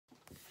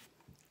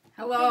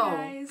Hello.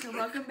 Hey guys, and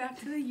welcome back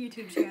to the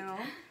YouTube channel.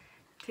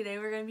 Today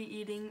we're going to be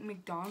eating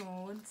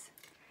McDonald's,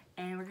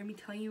 and we're going to be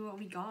telling you what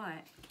we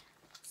got.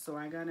 So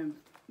I got a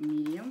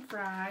medium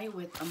fry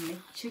with a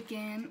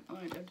McChicken, a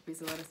piece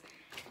of lettuce,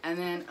 and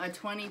then a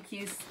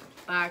 20-piece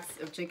box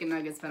of chicken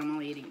nuggets, but I'm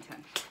only eating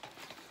 10.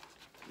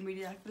 We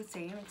did exactly the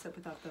same, except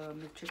without the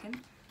McChicken.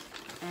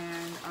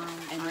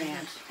 And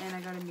ranch.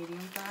 I got a medium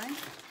fry.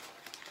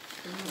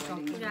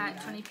 We got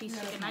 20-piece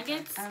chicken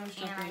nuggets, and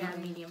I got a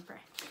medium fry.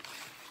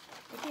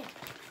 Okay.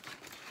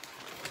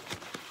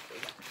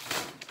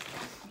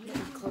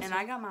 And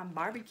I got my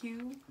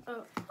barbecue.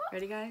 Oh.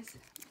 Ready, guys?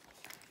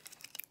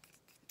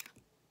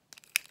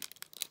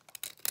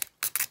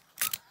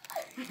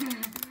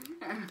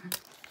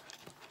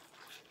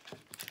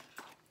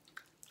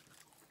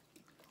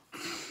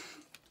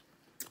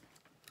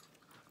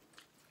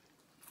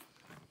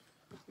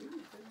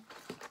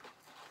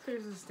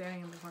 There's a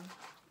standing in the front.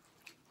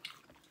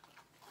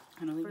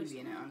 I don't think you'd be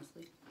in it,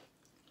 honestly.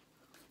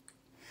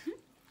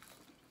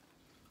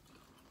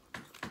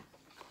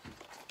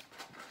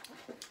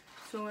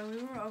 So when we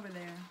were over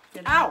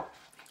there... Ow!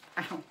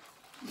 Ow.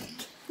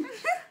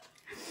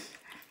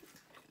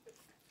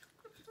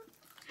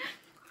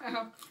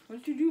 Ow.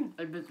 What did you do?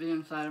 I bit the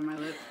inside of my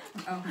lip.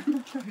 Oh.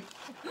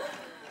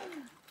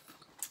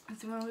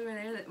 So when we were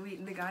there,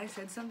 the guy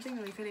said something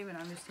and we couldn't even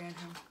understand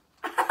him.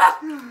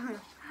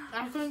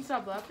 I couldn't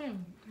stop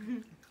laughing.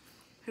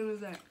 Who was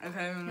that?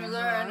 Okay, Here's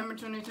our number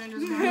 22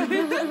 just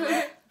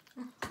going.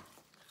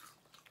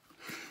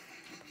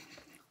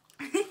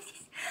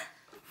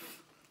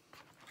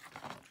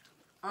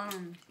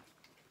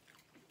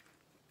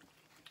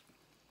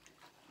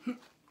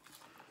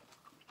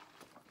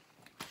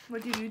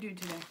 What did you do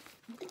today?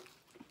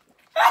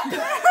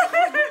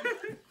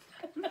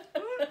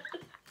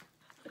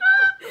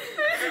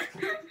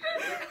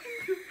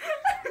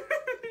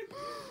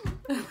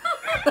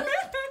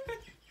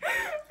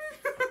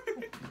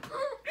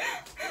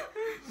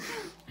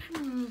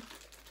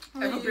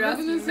 I hope you're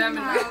asking them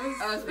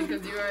and us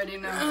because you already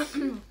know.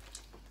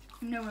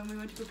 No, when we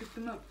went to go pick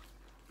them up.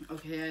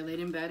 Okay, I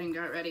laid in bed and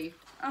got ready.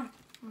 Oh.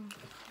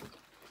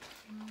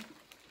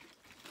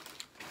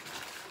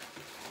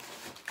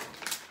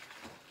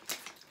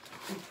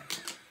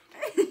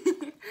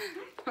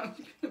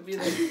 Be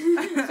like,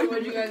 so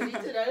what did you guys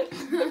eat today?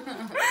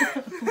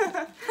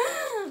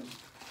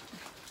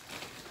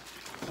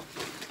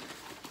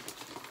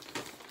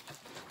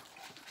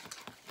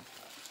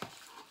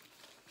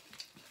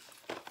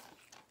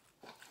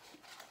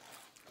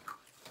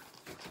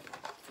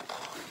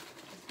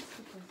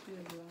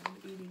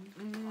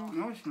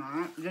 No, it's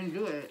not. Then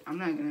do it. I'm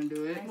not gonna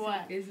do it.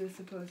 What? Is this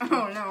supposed to?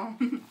 Oh no.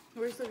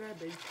 Where's the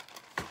garbage?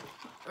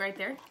 Right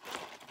there?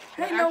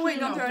 Hey, Actually, no, wait,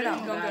 don't no, throw it put it out.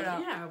 in Don't the throw it bag.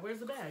 out. Yeah, where's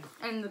the bag?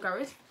 And the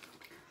garbage?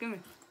 Give me.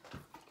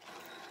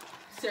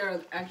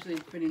 Sarah's actually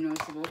pretty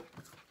noticeable.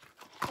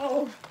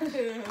 Oh.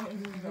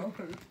 No.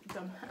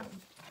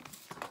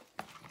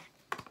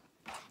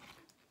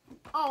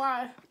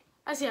 Oh,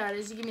 I see how it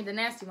is. You give me the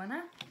nasty one,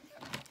 huh?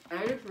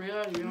 I just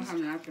realized you don't have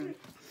napkins.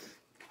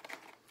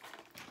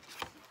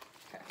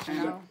 I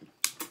know.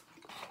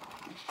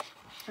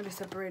 I just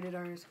separated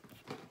ours.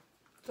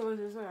 So what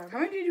is this? How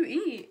many did you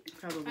eat?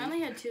 Probably. I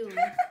only had 2.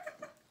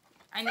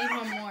 I need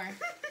one more.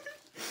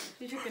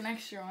 You took an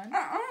extra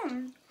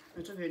one.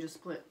 It's okay, just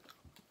split.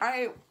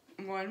 I ate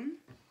 1.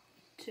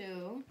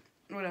 2.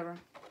 Whatever.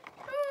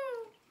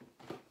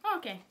 Oh,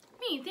 okay.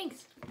 Me,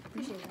 thanks.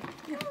 Appreciate that.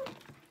 Yeah.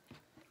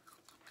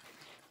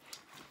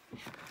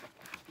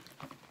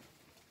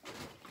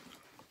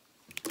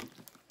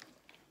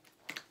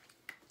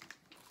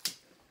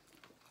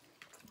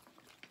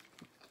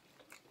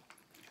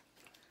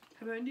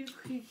 How about do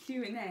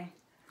Q&A?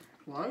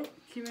 What?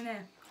 Q&A.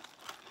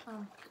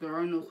 There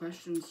are no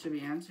questions to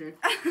be answered.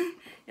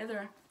 Yeah, there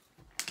are.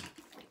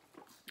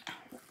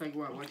 Like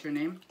what? What's your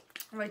name?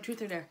 Like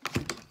truth or dare.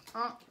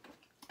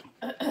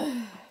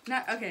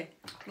 Not okay.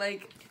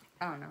 Like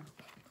I don't know.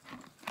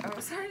 Oh,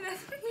 sorry.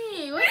 That's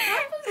Hey, what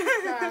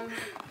happened?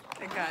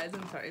 Hey, guys,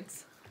 I'm sorry.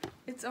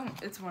 It's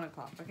 1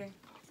 o'clock. Okay.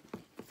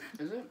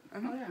 Is it? Oh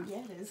yeah.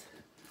 Yeah, it is.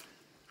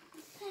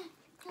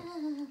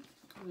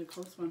 That was a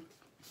close one.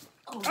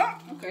 Oh,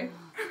 Okay.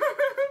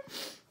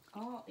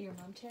 Oh, your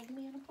mom tagged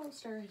me in a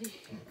post already.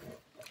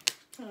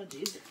 Oh,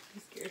 jeez.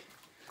 I'm scared.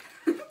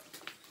 Let's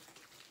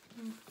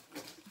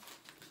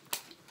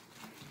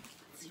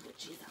see what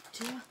she's up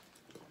to.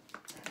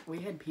 We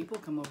had people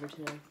come over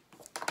today.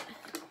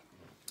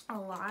 A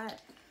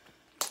lot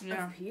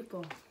Yeah. of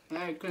people.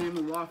 Yeah, I couldn't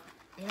even walk.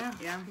 Yeah.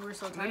 Yeah. We were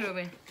so tight.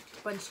 Literally.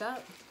 Bunched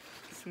up.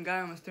 Some guy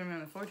almost threw me on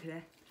the floor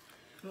today.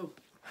 Oh.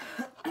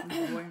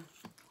 Boy.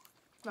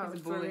 That He's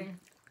a bully. flirting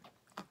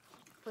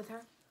with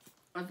her.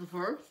 At the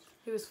first?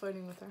 He was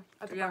flirting with her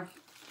at the Yeah. bar.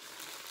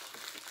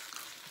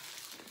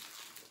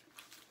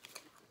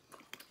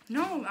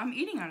 No, I'm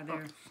eating out of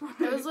there.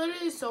 It was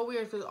literally so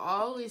weird because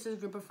all Lisa's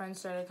group of friends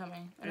started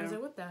coming. And I was Yeah.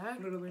 like, what the heck?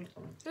 Literally.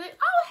 They're like,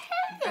 oh,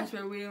 hey! That's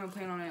why we didn't even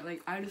plan on it.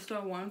 Like, I just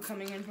saw one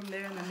coming in from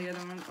there and then the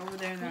other one over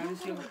there and then I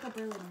just see. wake up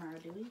early tomorrow,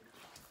 do we?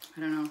 I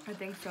don't know. I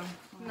think so.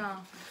 No.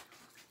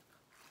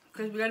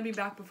 Because we gotta be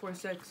back before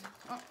 6.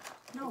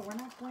 No, we're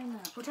not going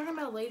that. We're talking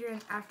about later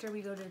and after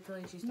we go to the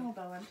Philly cheesesteak. No,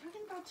 Bella, I'm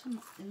talking about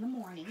in the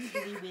morning.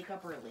 Do we wake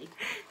up early?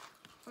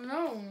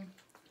 No.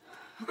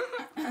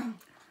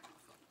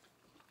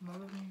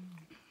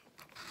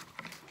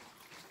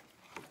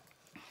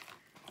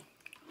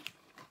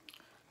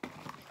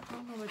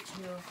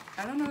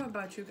 I don't know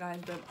about you guys,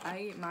 but I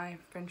eat my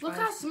french fries. Look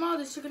how small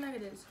this chicken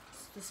nugget is.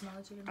 The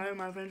smaller chicken I nugget. eat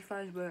my french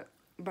fries, but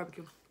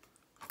barbecue.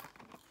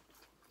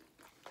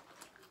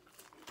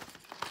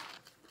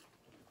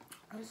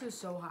 This is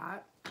so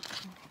hot.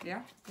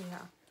 Yeah?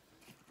 Yeah.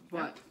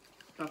 What?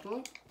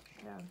 Buffalo?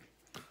 Yeah.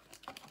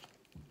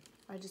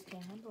 I just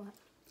can't handle it.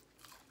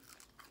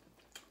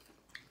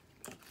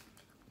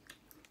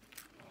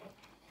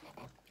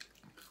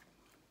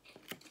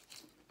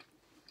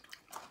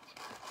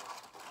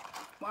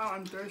 Wow,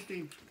 I'm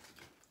thirsty.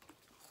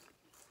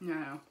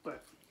 Yeah,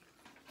 but.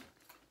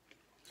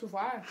 Too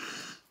far.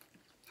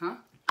 Huh?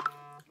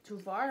 Too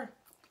far.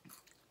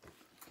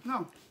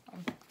 No.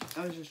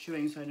 I was just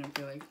chewing, so I didn't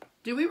feel like.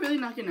 Did we really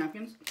not get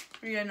napkins?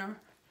 Yeah, no.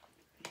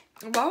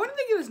 Why wouldn't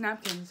they give us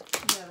napkins?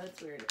 Yeah, that's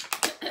weird.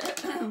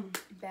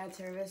 Bad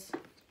service.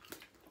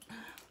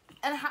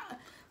 And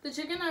the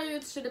chicken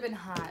nuggets should have been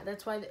hot.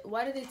 That's why.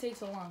 Why did they take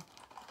so long?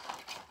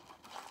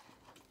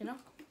 You know?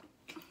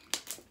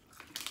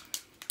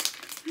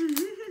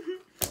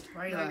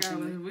 Why are you That guy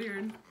was laughing?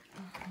 weird.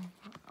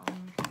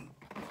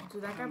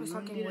 Dude, that guy was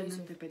talking way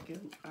too.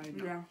 I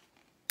know. Yeah.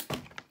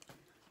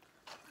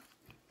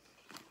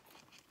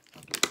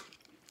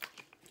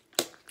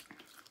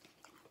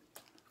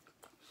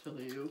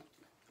 Silly you.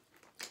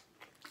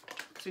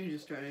 So you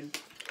just started.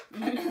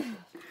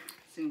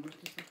 Singing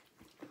birthday stuff.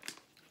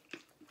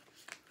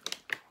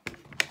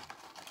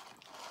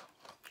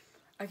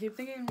 I keep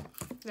thinking.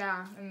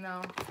 Yeah, and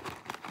no.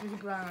 You can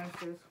put on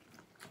oysters.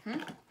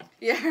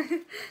 Yeah.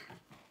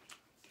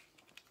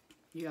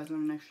 You guys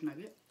want an extra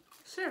nugget?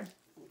 Sure.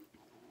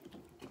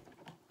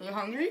 Are you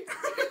hungry?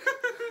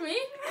 Me?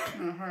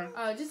 Uh-huh.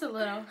 Oh, just a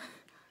little.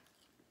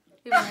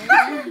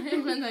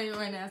 Even though you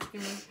weren't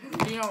asking me.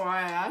 Do you know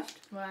why I asked?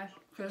 Why?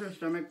 Because her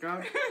stomach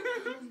growled.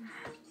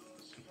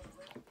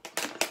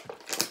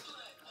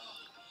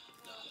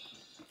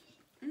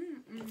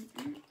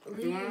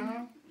 You want to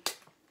know?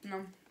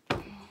 No.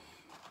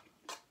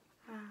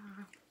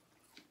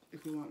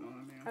 If you want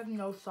one, I I have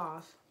no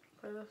sauce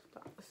for this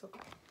stuff. It's okay.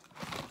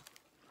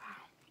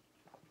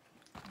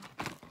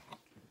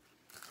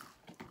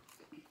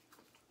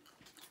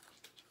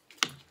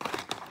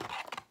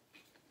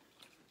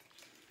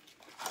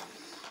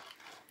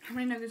 How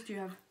many nuggets do you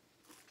have?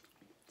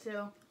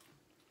 2.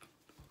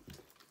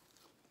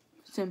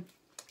 Same.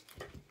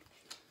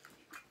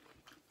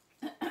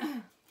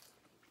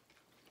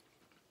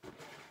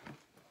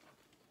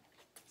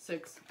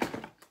 Six.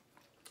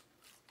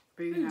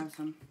 But you can have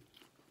some.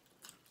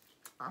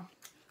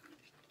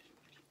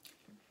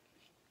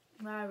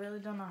 Well, I really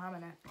don't know how I'm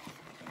gonna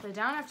lay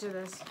down after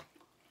this.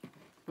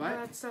 What?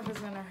 That stuff is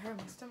gonna hurt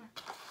my stomach.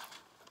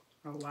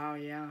 Oh, wow,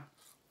 yeah.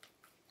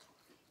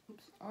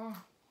 Oh,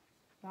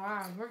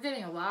 wow, we're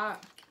getting a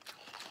lot.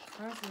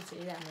 I'm not supposed to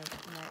eat that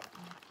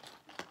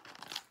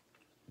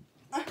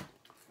much.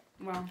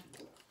 Wow.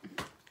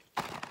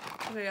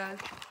 Okay, guys.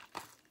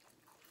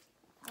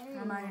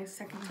 Now my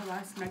second to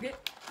last nugget.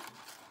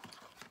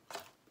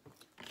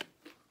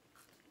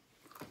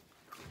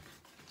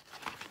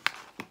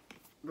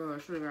 Bro, I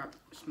should have got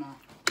small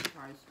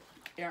fries.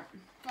 Yeah.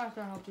 I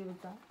can help you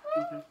with that.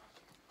 Okay.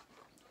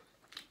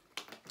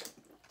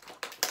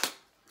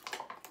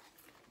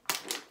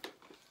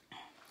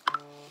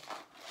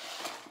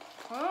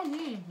 Oh,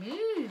 me.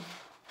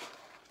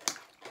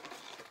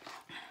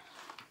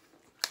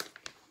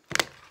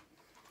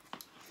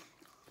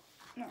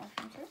 No,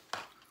 okay.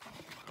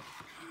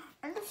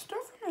 I got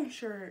stuff in my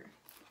shirt.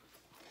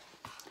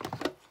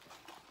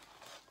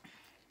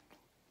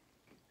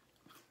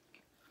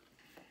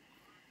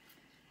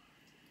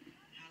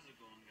 How's it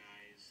going,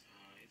 guys?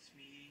 It's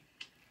me,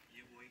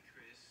 your boy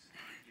Chris,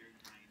 here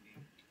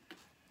grinding,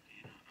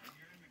 and I'm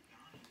here at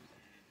McDonald's, and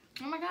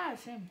Oh my god,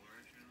 same.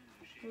 we're trying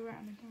to shake. We were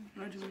at McDonald's.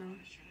 What do we know?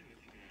 I share it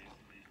with you guys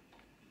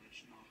and let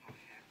you know how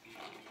happy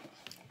I was.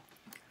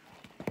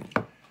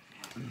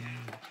 And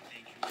yeah,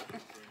 thank you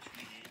for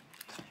tuning in.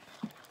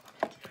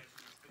 And catch you guys in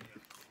this video.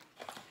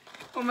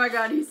 Oh my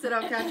god, he said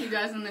I'll catch you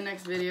guys in the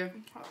next video.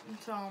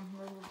 So,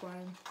 we're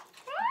recording.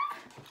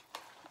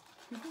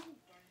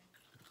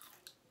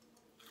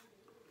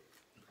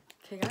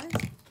 Okay, guys.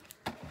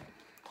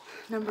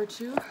 Number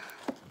 2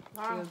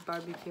 Wow. is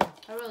barbecue.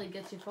 That really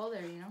gets you full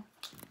there, you know?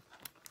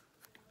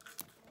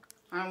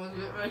 I was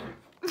good, right?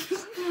 Is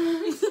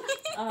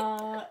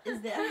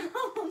that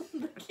on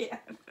the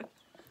camera?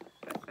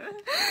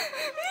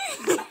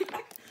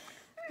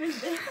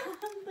 Is that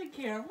on the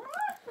camera?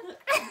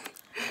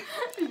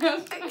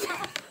 Guys,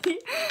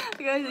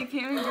 I can't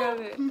even grab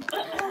it.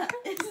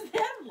 Is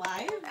that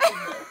live?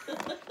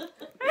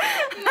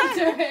 That's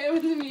alright, it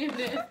was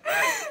muted. I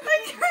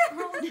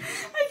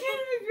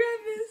can't even grab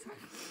this.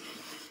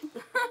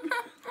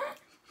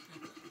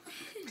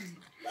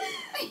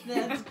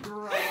 That's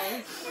gross.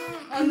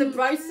 On the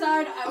bright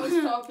side, I was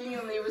talking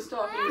and Lee was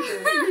talking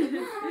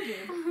too.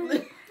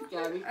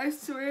 Gabby. I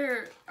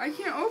swear, I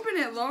can't open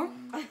it, Lo.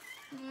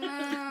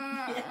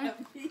 Yeah.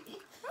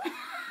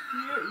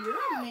 You're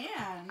a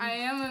man. I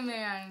am a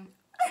man.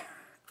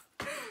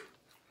 Can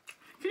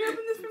you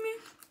open this for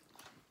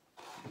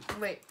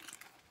me? Wait.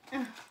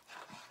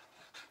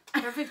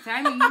 Perfect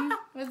timing.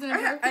 Wasn't it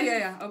perfect?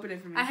 Yeah. Open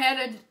it for me. I had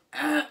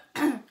a.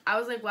 I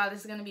was like, wow,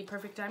 this is gonna be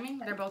perfect timing.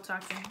 They're both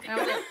talking. And I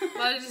was like,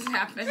 what just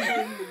happened?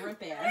 You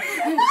rip ass.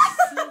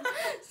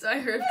 So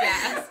I ripped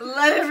ass.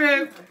 Let it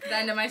rip. The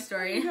end of my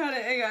story. I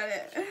got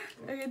it.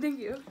 Okay, thank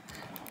you.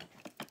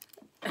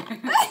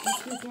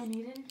 You can't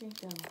eat anything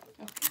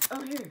though.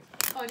 Oh, here.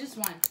 Oh, just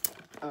one.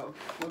 Oh,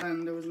 well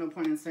then there was no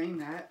point in saying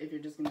that if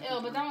you're just gonna. Ew,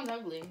 but that one's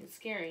ugly. It's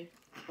scary.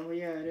 Oh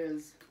yeah, it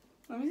is.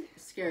 Let me.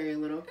 Scary a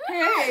little.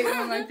 Hey, you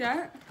don't like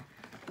that?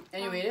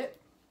 And you ate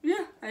it?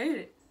 Yeah, I ate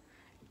it.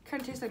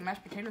 Kind of tastes like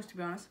mashed potatoes, to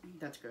be honest.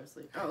 That's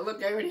grossly. Oh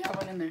look, I already have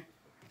one in there.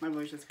 My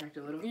voice just cracked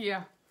a little.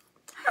 Yeah.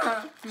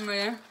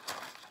 Yeah.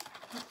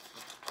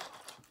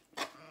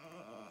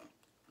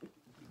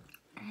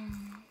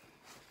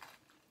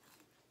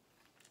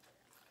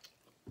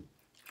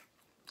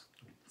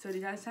 So do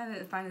you guys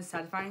find this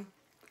satisfying?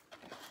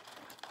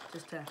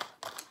 Just to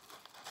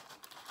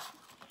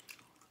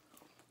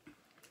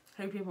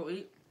how people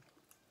eat?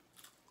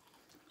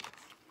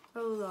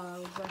 Oh, I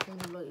was watching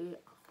people eat.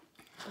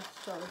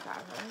 It's so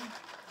satisfying.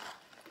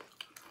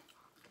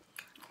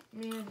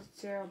 Me and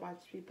Sarah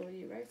watch people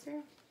eat, right,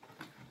 Sarah?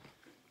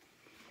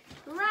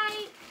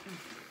 Right.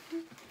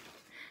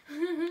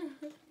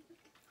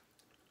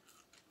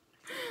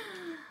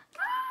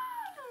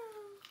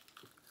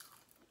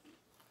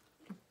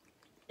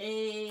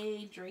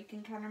 Drake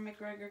and Conor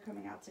McGregor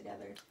coming out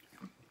together.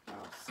 Oh,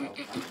 so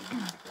fucking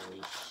hot. Holy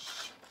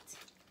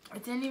shit.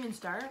 It didn't even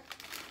start.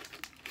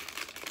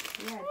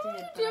 Yeah, it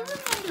did. Do you ever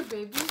find your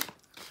baby?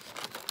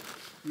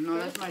 No,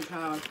 that's my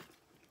child.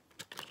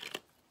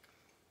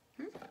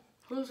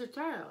 Who's your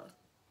child?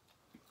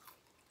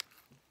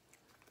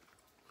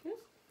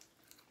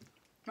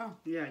 Oh,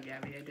 yeah,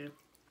 Gabby, I do.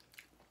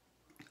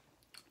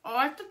 Oh,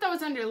 I thought that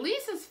was under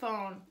Lisa's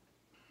phone.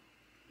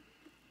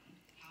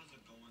 How's it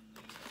going,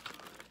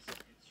 ladies?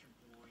 It's your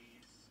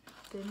boys.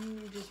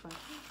 Didn't you just watch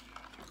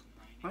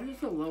Why is it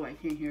so low? I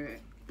can't hear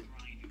it.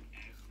 Grinding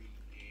every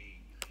day,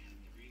 and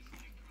the reason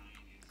I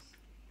grind is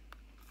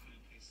I'm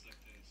in places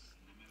like this,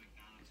 and I'm at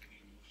McDonald's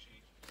getting a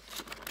milkshake.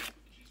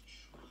 It just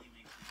truly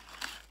makes me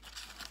happy.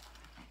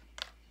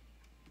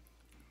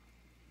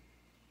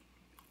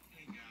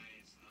 Hey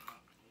guys,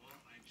 well,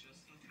 I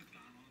just left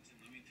McDonald's, and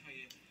let me tell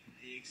you,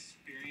 the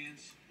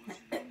experience was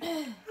wonderful.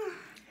 And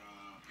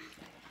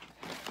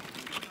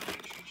how they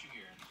treat you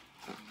here,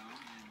 you know,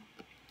 and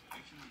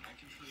I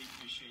can truly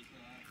appreciate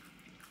that.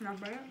 Not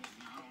bad.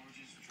 Now we're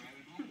just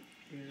driving home.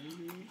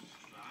 Just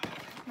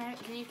drive.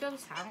 Matt, can you throw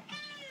this out?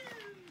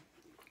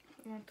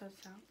 You want to throw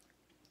this out?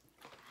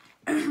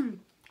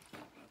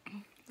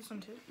 This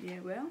one too? Yeah,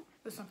 well,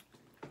 This one.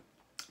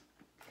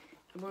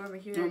 we're over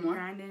here No more?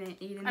 grinding and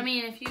eating. I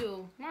mean, if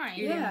you mind.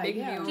 eating Yeah, big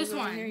yeah. meals Just over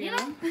one, here, you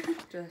know?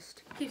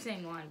 Just Keep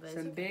saying one, but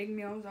some big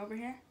meals over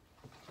here.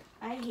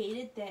 I hate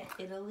it that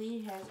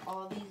Italy has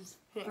all these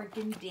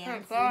freaking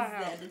dances go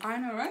ahead. that it's I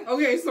know, right?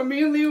 Okay, so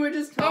me and Lee were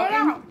just throw it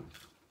talking.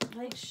 out.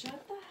 like,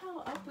 shut the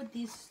hell up with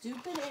these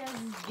stupid ass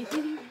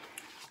gay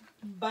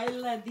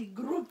baila de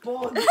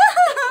grupo.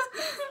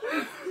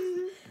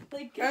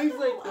 Like, get Guys the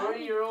like hell out of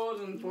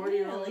 40-year-olds and here.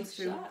 40-year-olds Like,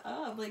 too. shut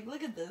up. Like,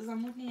 look at this.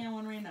 I'm looking at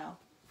one right now.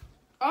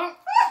 Oh.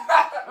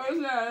 Oh,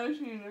 no, I've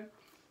seen it.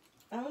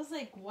 I was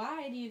like,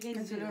 why do you guys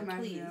That's do what it that?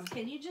 reminds me Please. of.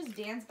 Can you just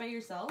dance by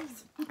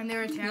yourselves? And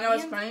they're You Italian. know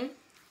what's funny?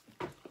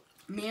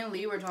 Me and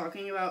Lee were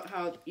talking about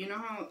how, you know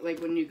how, like,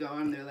 when you go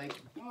and they're like,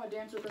 oh,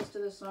 dance with us to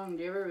this song.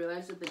 Do you ever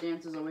realize that the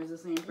dance is always the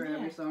same for Yeah.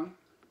 every song?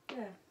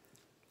 Yeah.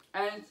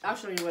 And I'll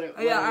show you what it,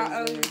 Oh, yeah, what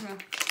I it is later.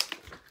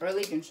 Or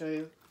Lee can show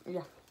you.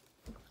 Yeah.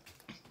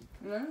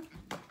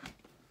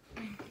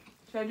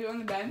 Should I do it on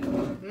the bed?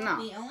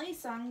 No. The only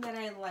song that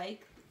I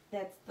like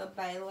that's the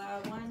baila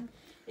one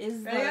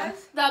is Ready,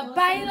 guys? The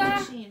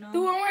baila. Chino.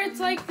 The one where it's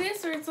like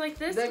this or it's like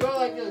this. They go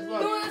like this, The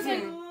one look. that's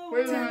like.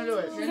 Where do you want to do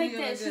it? She's like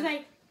this. She's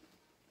like.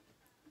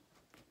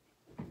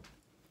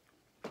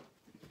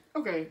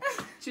 Okay,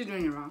 she's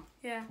doing it wrong.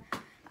 Yeah.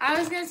 I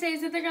was gonna say,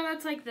 is it the girl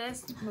that's like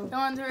this? The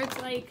ones where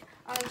it's like,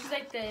 she's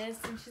like this,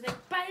 and she's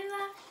like,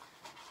 baila.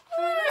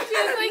 She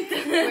was like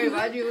this. Wait,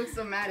 why'd you look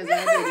so mad? Is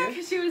that what they do?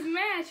 Because she was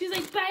mad. She was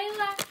like,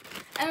 baila.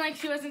 And like,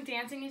 she wasn't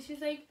dancing, and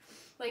she's like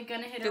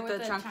gonna hit her Get with the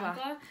the chancla.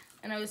 chancla.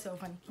 And it was so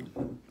funny.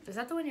 Is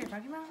that the one you're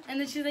talking about? And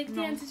then she's like,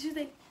 No. dance, and she's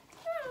like,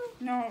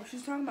 No,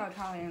 she's talking about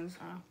Italians.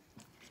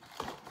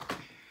 Oh.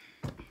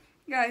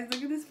 Guys,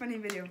 look at this funny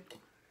video.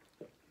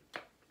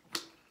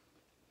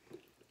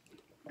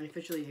 I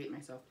officially hate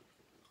myself.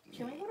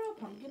 Can we go to a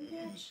pumpkin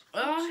patch?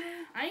 oh,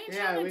 I ain't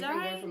Yeah, trying we to can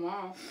die. go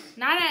tomorrow.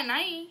 Not at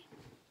night.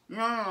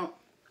 No.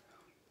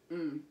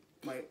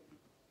 Wait.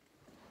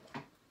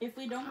 If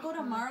we don't go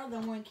tomorrow,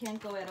 then we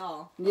can't go at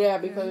all. Yeah,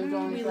 because it's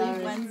only We leave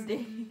Saturday.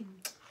 Wednesday.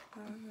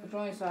 It's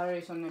only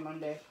Saturday, Sunday,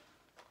 Monday.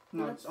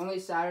 No, it's only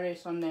Saturday,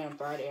 Sunday, and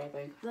Friday, I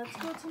think. Let's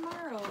go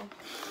tomorrow.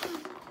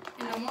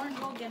 No more.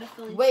 Go get a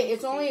Philly Wait,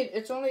 cheesesteak.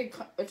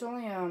 it's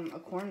only a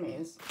corn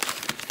maze.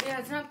 Yeah,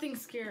 it's nothing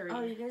scary.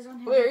 Oh, you guys don't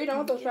have. Wait, are you done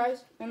with those pumpkin?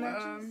 fries? And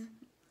then?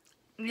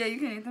 Yeah, you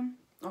can eat them.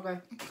 Okay.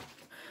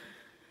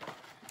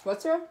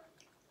 What's there?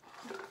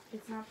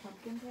 It's not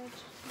pumpkin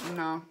patch.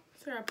 No.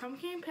 Sarah,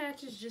 pumpkin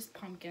patch is just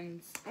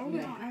pumpkins. Oh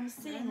Yeah. no, I'm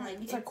saying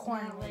like It's like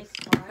corn not maze.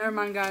 like fun. Never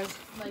mind, guys.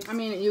 Like I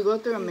mean, you go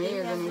through a they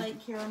maze have and.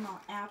 like caramel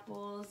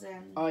apples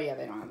and. Oh yeah,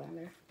 they don't have that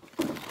there.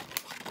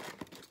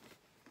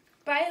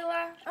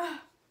 Baila.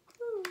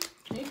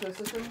 Can you twist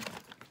this for me?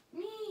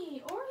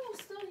 Me. Oriole's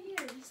still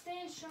here. He's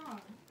staying strong.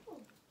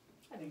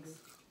 Thanks.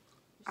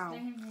 Ow.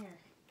 Staying here.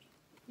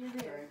 You're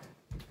there.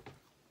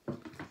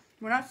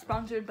 We're not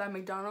sponsored by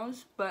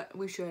McDonald's, but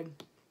we should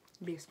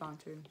be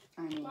sponsored.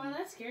 I mean, Wow,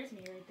 that scares me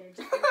right there.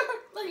 Just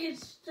look it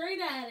straight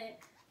at it.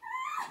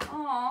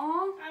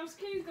 Aww. I'm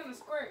scared he's gonna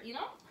squirt, you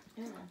know?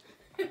 Yeah.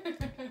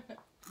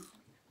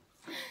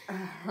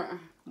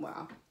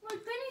 wow.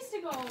 Look, that needs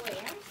to go away.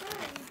 I'm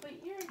sorry, but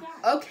you're a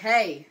guy.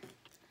 Okay.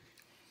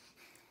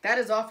 That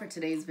is all for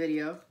today's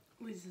video.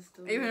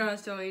 Even though I'm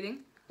still eating.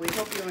 We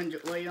hope you enjoy.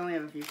 Well, you only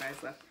have a few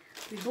fries left.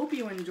 We hope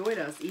you enjoyed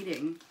us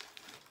eating.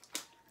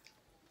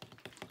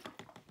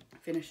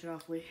 Finish it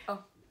off, Lee.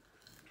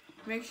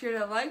 Make sure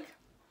to like.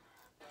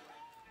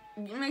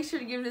 Make sure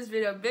to give this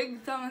video a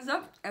big thumbs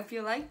up if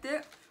you liked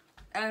it.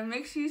 And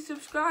make sure you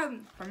subscribe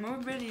for more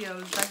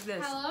videos like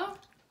this. Hello?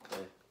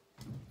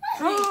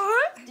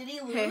 What? Did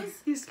he lose? Hey,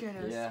 you scared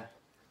us. Yeah,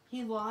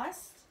 He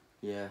lost.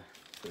 yeah,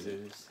 it was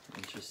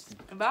interesting.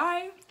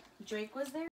 Bye. Drake was there.